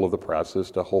role of the press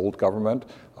is to hold government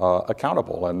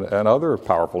accountable and other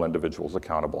powerful individuals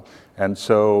accountable. And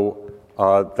so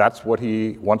that's what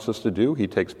he wants us to do. He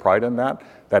takes pride in that.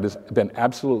 That has been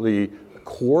absolutely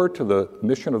core to the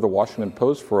mission of the Washington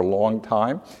Post for a long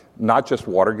time, not just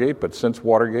Watergate, but since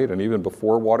Watergate and even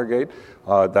before Watergate.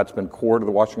 That's been core to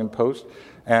the Washington Post.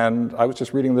 And I was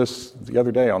just reading this the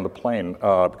other day on the plane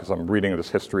because I'm reading this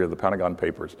history of the Pentagon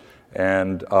Papers.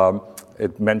 And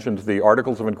it mentioned the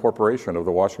Articles of Incorporation of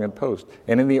the Washington Post.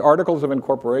 And in the Articles of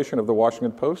Incorporation of the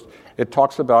Washington Post, it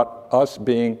talks about us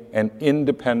being an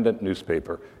independent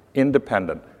newspaper,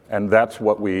 independent. And that's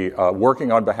what we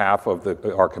working on behalf of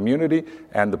our community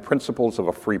and the principles of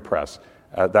a free press.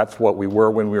 That's what we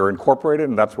were when we were incorporated,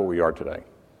 and that's what we are today.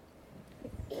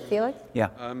 Felix? Yeah.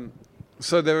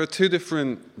 So there are two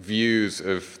different views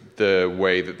of the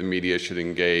way that the media should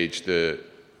engage the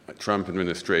Trump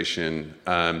administration.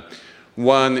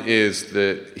 One is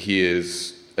that he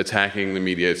is attacking the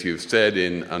media, as you've said,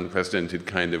 in unprecedented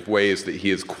kind of ways, that he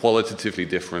is qualitatively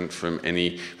different from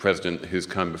any president who's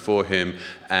come before him,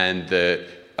 and that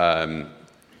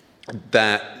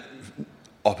that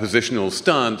oppositional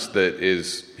stance that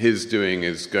is his doing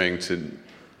is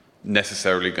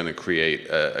necessarily going to create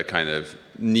a kind of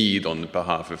need on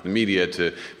behalf of the media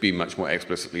to be much more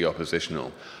explicitly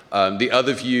oppositional. The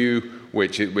other view,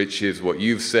 which is what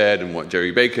you've said and what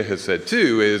Jerry Baker has said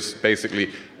too, is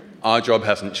basically our job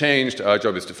hasn't changed. Our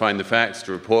job is to find the facts,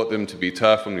 to report them, to be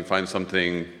tough when we find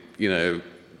something,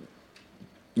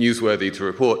 newsworthy to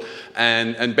report,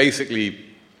 and basically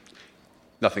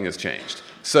nothing has changed.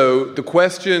 So the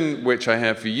question which I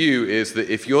have for you is that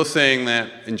if you're saying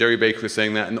that, and Jerry Baker is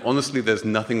saying that, and honestly there's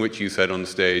nothing which you said on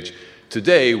stage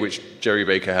today which Jerry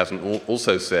Baker hasn't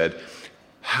also said,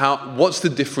 what's the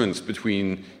difference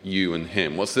between you and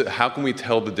him? How can we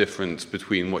tell the difference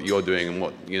between what you're doing and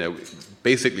what,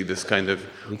 basically this kind of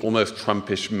almost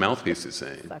Trumpish mouthpiece is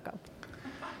saying?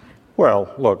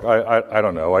 Well, look, I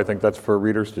don't know. I think that's for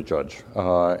readers to judge.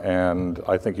 And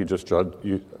I think you just judge.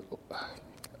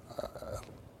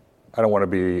 I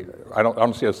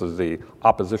don't see us as the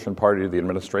opposition party to the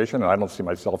administration, and I don't see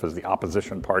myself as the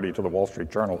opposition party to the Wall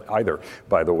Street Journal either,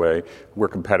 by the way. We're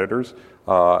competitors,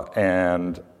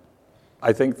 and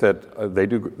I think that they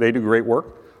do great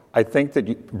work. I think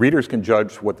that readers can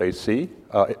judge what they see.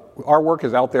 Our work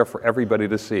is out there for everybody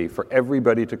to see, for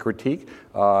everybody to critique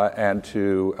and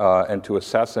to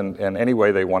assess in any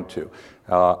way they want to.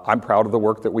 I'm proud of the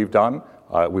work that we've done.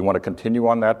 We want to continue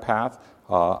on that path.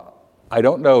 I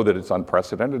don't know that it's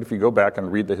unprecedented. If you go back and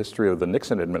read the history of the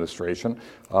Nixon administration,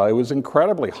 it was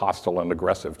incredibly hostile and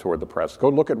aggressive toward the press. Go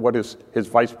look at what his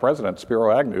vice president,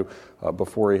 Spiro Agnew,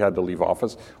 before he had to leave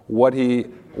office, what he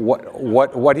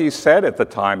said at the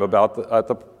time about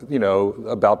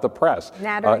the press.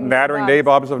 Nattering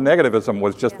nabobs of negativism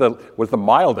was just was the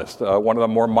mildest, one of the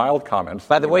more mild comments.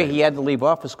 By the way, he had to leave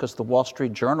office because the Wall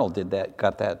Street Journal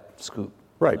got that scoop.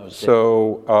 Right.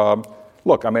 So.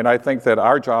 Look, I mean, I think that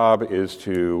our job is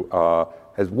to,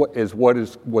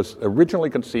 was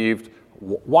originally conceived.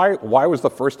 Why was the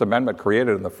First Amendment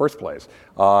created in the first place?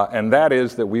 And that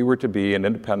is that we were to be an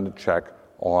independent check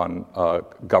on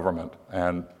government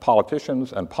and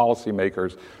politicians and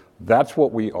policymakers. That's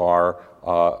what we are.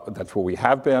 That's what we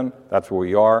have been. That's what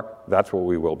we are. That's what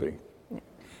we will be.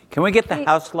 Can we get the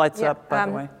house lights up, by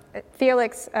the way?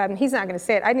 Felix, he's not going to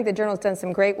say it. I think the Journal's done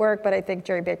some great work, but I think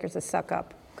Jerry Baker's a suck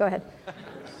up. Go ahead.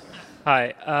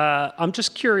 Hi. I'm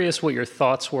just curious what your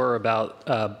thoughts were about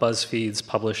BuzzFeed's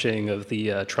publishing of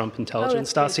the Trump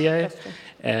intelligence dossier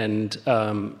and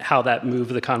how that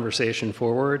moved the conversation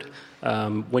forward.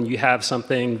 When you have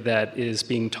something that is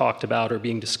being talked about or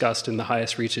being discussed in the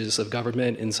highest reaches of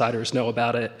government, insiders know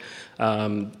about it.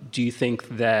 Do you think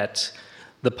that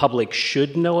the public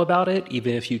should know about it,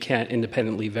 even if you can't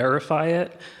independently verify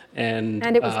it? And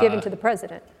it was given to the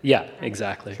president. Yeah,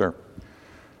 exactly. Sure.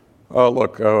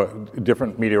 Look,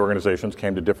 different media organizations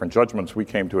came to different judgments. We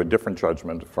came to a different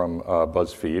judgment from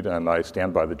BuzzFeed, and I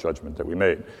stand by the judgment that we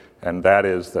made. And that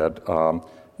is that,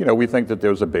 we think that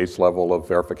there's a base level of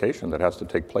verification that has to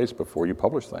take place before you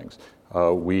publish things.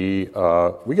 We get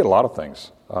a lot of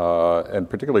things, and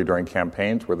particularly during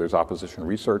campaigns where there's opposition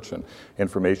research and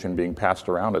information being passed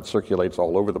around, it circulates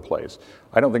all over the place.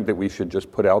 I don't think that we should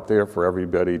just put out there for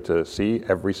everybody to see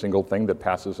every single thing that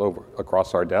passes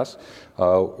across our desks.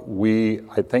 We,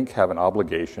 I think, have an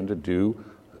obligation to do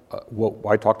what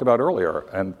I talked about earlier,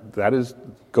 and that is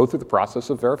go through the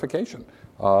process of verification.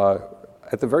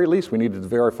 At the very least, we needed to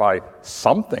verify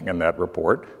something in that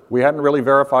report. We hadn't really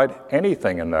verified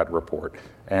anything in that report.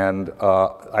 And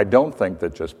I don't think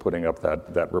that just putting up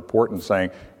that report and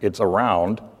saying it's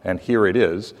around and here it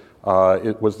is,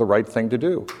 it was the right thing to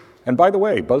do. And by the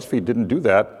way, BuzzFeed didn't do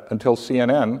that until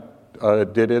CNN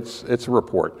did its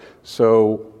report.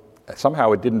 So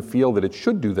somehow it didn't feel that it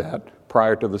should do that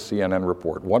prior to the CNN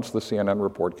report. Once the CNN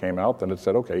report came out, then it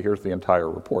said, okay, here's the entire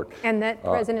report. And that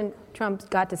President Trump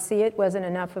got to see it wasn't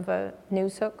enough of a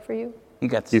news hook for you? He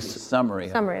got to see a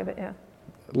summary of it, yeah.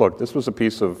 Look, this was a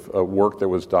piece of work that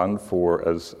was done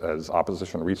as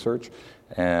opposition research,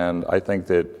 and I think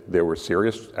that there were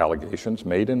serious allegations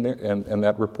made in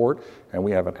that report, and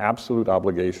we have an absolute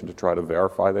obligation to try to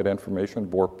verify that information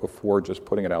before just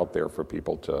putting it out there for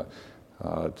people to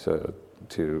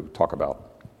talk about.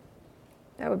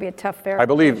 That would be a tough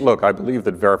verification. I believe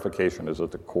that verification is at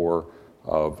the core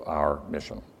of our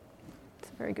mission.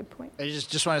 That's a very good point. I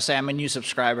just want to say I'm a new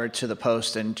subscriber to the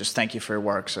Post, and just thank you for your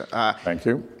work. So, thank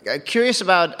you. Curious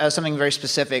about something very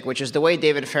specific, which is the way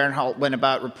David Fahrenthold went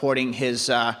about reporting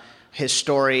his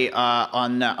story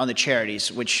on the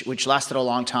charities, which lasted a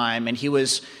long time, and he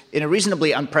was in a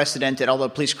reasonably unprecedented, although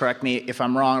please correct me if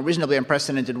I'm wrong, a reasonably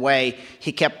unprecedented way.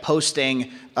 He kept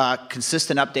posting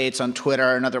consistent updates on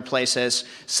Twitter and other places,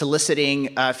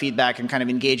 soliciting feedback and kind of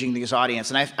engaging his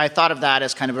audience. And I thought of that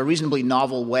as kind of a reasonably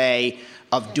novel way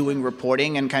of doing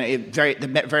reporting, and kind of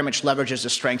very much leverages the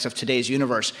strengths of today's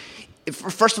universe.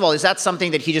 First of all, is that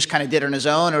something that he just kind of did on his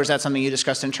own, or is that something you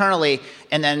discussed internally?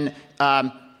 And then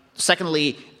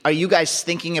secondly, are you guys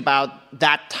thinking about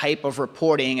that type of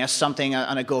reporting as something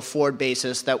on a go-forward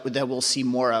basis that we'll see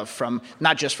more of from,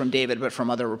 not just from David, but from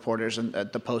other reporters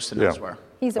at the Post and elsewhere?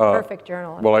 He's a perfect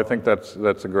journalist. Well, I think that's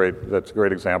a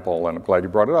great example, and I'm glad you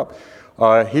brought it up.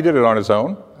 He did it on his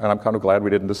own, and I'm kind of glad we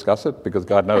didn't discuss it, because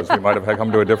God knows we might have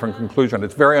come to a different conclusion.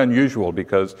 It's very unusual,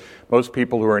 because most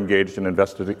people who are engaged in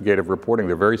investigative reporting,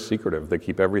 they're very secretive. They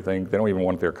keep everything. They don't even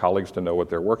want their colleagues to know what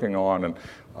they're working on.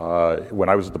 And when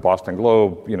I was at the Boston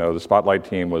Globe, the Spotlight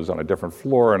team was on a different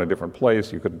floor in a different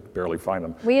place. You could barely find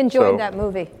them. We enjoyed that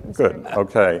movie. Good.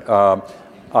 Okay.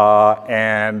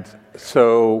 And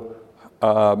so,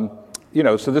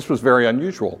 so this was very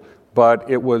unusual.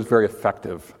 But it was very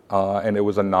effective, and it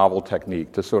was a novel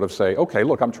technique to sort of say, okay,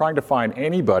 look, I'm trying to find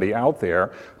anybody out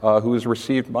there who has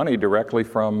received money directly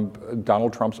from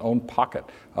Donald Trump's own pocket.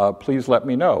 Please let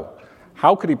me know.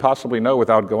 How could he possibly know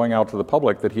without going out to the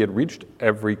public that he had reached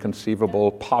every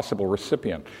conceivable possible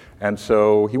recipient? And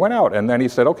so he went out, and then he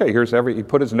said, okay, he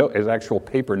put his actual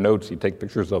paper notes, he'd take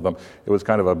pictures of them. It was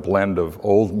kind of a blend of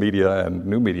old media and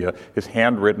new media, his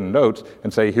handwritten notes,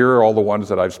 and say, here are all the ones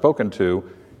that I've spoken to.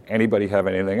 Anybody have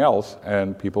anything else?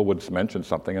 And people would mention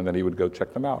something, and then he would go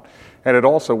check them out. And it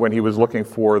also, when he was looking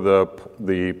for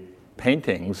the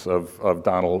paintings of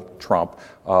Donald Trump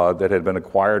that had been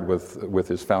acquired with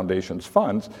his foundation's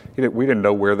funds, we didn't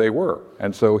know where they were.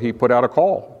 And so he put out a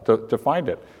call to find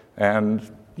it. And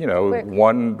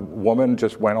one woman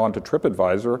just went on to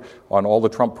TripAdvisor on all the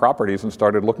Trump properties and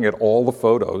started looking at all the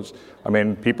photos. I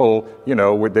mean, people,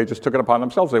 they just took it upon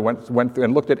themselves. They went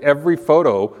and looked at every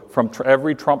photo from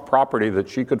every Trump property that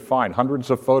she could find,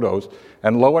 hundreds of photos,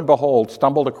 and lo and behold,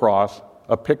 stumbled across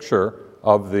a picture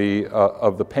of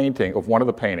the painting, of one of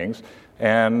the paintings,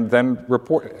 and then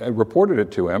reported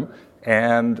it to him.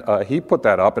 And he put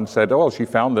that up and said, oh, she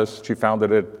found this. She found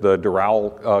it at the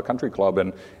Doral Country Club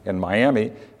in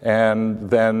Miami. And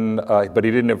then, but he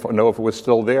didn't know if it was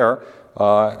still there.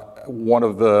 One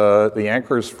of the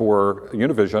anchors for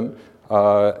Univision,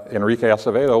 Enrique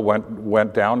Acevedo,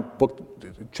 went down,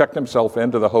 checked himself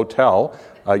into the hotel,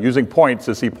 using points,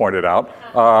 as he pointed out,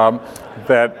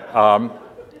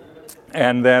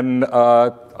 and then,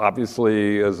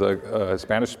 obviously, as a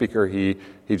Spanish speaker, he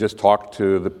just talked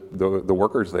to the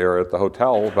workers there at the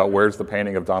hotel about where's the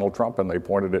painting of Donald Trump, and they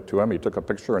pointed it to him. He took a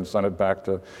picture and sent it back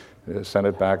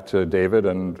to David,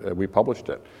 and we published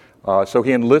it. So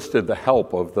he enlisted the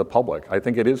help of the public. I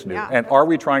think it is new. Yeah. And are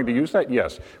we trying to use that?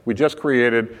 Yes. We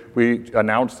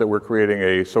announced that we're creating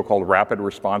a so-called rapid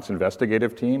response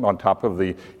investigative team on top of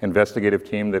the investigative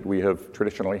team that we have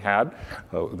traditionally had.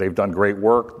 They've done great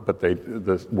work, but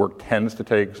the work tends to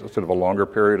take sort of a longer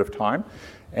period of time.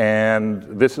 And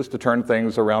this is to turn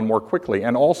things around more quickly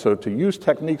and also to use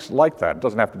techniques like that. It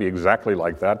doesn't have to be exactly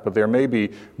like that, but there may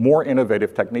be more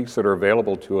innovative techniques that are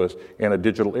available to us in a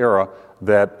digital era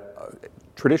that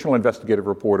traditional investigative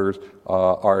reporters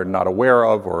are not aware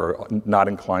of or not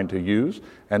inclined to use.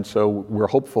 And so we're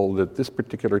hopeful that this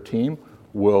particular team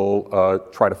will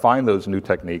try to find those new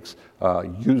techniques,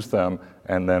 use them,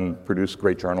 and then produce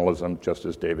great journalism just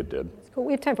as David did. Cool.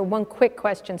 We have time for one quick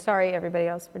question. Sorry, everybody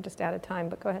else, we're just out of time,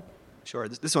 but go ahead. Sure.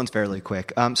 This one's fairly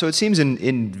quick. So it seems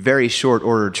in very short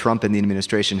order, Trump and the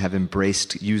administration have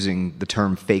embraced using the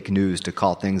term fake news to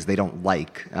call things they don't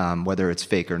like, whether it's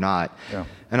fake or not. Yeah.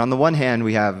 And on the one hand,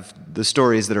 we have the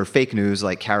stories that are fake news,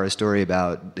 like Kara's story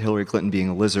about Hillary Clinton being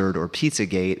a lizard or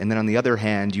Pizzagate. And then on the other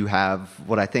hand, you have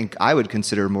what I think I would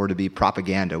consider more to be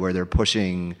propaganda, where they're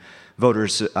pushing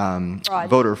voters,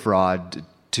 voter fraud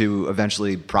to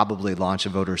eventually probably launch a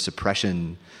voter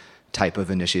suppression type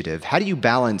of initiative. How do you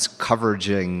balance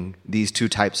coveraging these two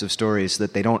types of stories so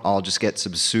that they don't all just get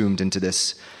subsumed into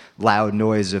this loud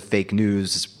noise of fake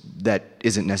news that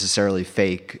isn't necessarily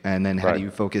fake? And then how do you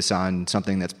focus on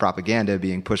something that's propaganda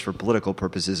being pushed for political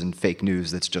purposes and fake news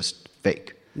that's just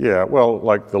fake? Yeah, well,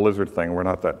 like the lizard thing, we're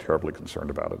not that terribly concerned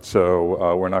about it.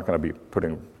 So we're not going to be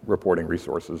reporting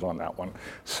resources on that one.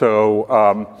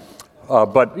 So,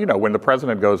 but when the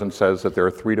president goes and says that there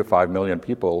are 3 to 5 million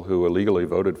people who illegally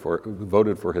voted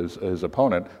for his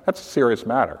opponent, that's a serious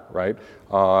matter, right?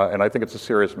 And I think it's a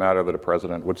serious matter that a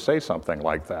president would say something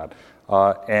like that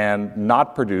and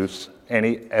not produce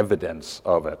any evidence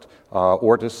of it,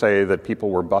 or to say that people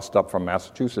were bussed up from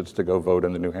Massachusetts to go vote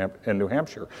in New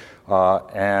Hampshire,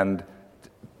 and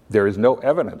there is no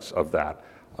evidence of that.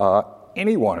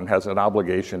 Anyone has an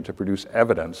obligation to produce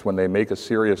evidence when they make a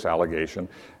serious allegation,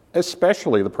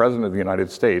 especially the President of the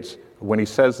United States, when he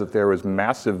says that there is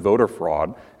massive voter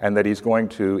fraud and that he's going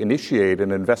to initiate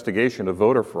an investigation of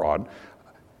voter fraud.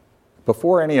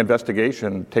 Before any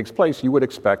investigation takes place, you would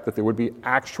expect that there would be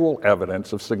actual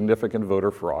evidence of significant voter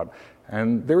fraud,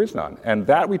 and there is none. And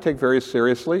that we take very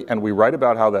seriously, and we write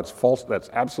about how that's false, that's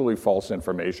absolutely false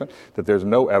information, that there's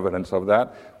no evidence of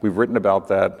that. We've written about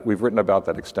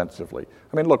that extensively.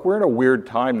 I mean, look, we're in a weird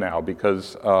time now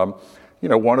because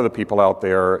one of the people out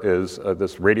there is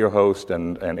this radio host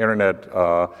and internet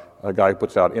a guy who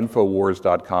puts out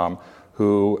Infowars.com,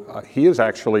 who he has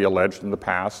actually alleged in the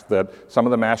past that some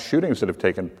of the mass shootings that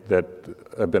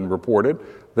have been reported,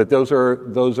 that those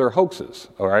are hoaxes.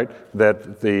 All right,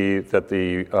 that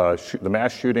the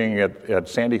mass shooting at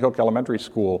Sandy Hook Elementary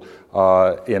School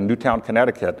in Newtown,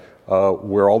 Connecticut,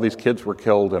 where all these kids were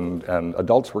killed and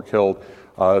adults were killed,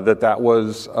 that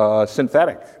was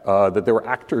synthetic, that there were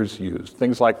actors used,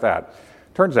 things like that.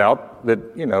 Turns out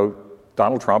that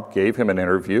Donald Trump gave him an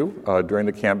interview during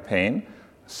the campaign,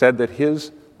 said that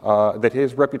his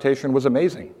reputation was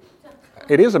amazing.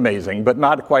 it is amazing, but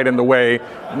not quite in the way,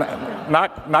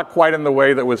 not quite in the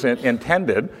way that was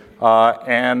intended.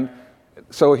 And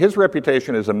so his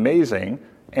reputation is amazing,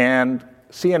 and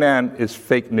CNN is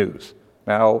fake news.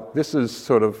 Now, this is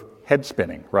sort of head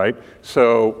spinning, right?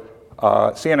 So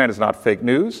CNN is not fake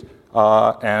news,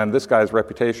 and this guy's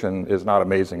reputation is not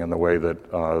amazing in the way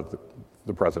that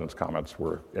the president's comments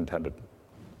were intended.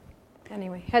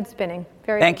 Anyway, head spinning.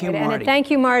 Very Thank good you, way to end it. Marty. Thank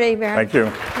you, Marty. Thank you.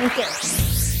 Thank you.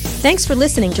 Thanks for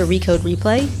listening to Recode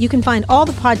Replay. You can find all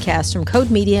the podcasts from Code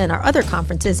Media and our other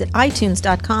conferences at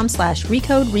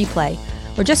itunes.com/Recode Replay,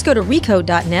 or just go to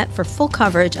recode.net for full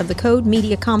coverage of the Code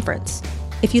Media Conference.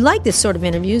 If you like this sort of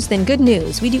interviews, then good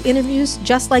news. We do interviews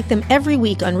just like them every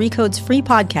week on Recode's free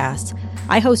podcasts.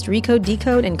 I host Recode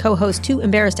Decode and co-host Too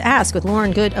Embarrassed to Ask with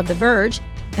Lauren Good of The Verge.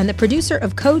 And the producer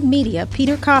of Code Media,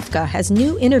 Peter Kafka, has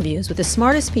new interviews with the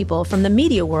smartest people from the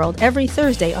media world every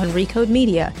Thursday on Recode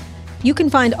Media. You can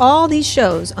find all these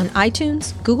shows on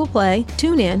iTunes, Google Play,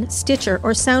 TuneIn, Stitcher,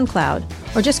 or SoundCloud,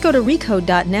 or just go to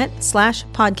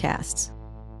recode.net/podcasts.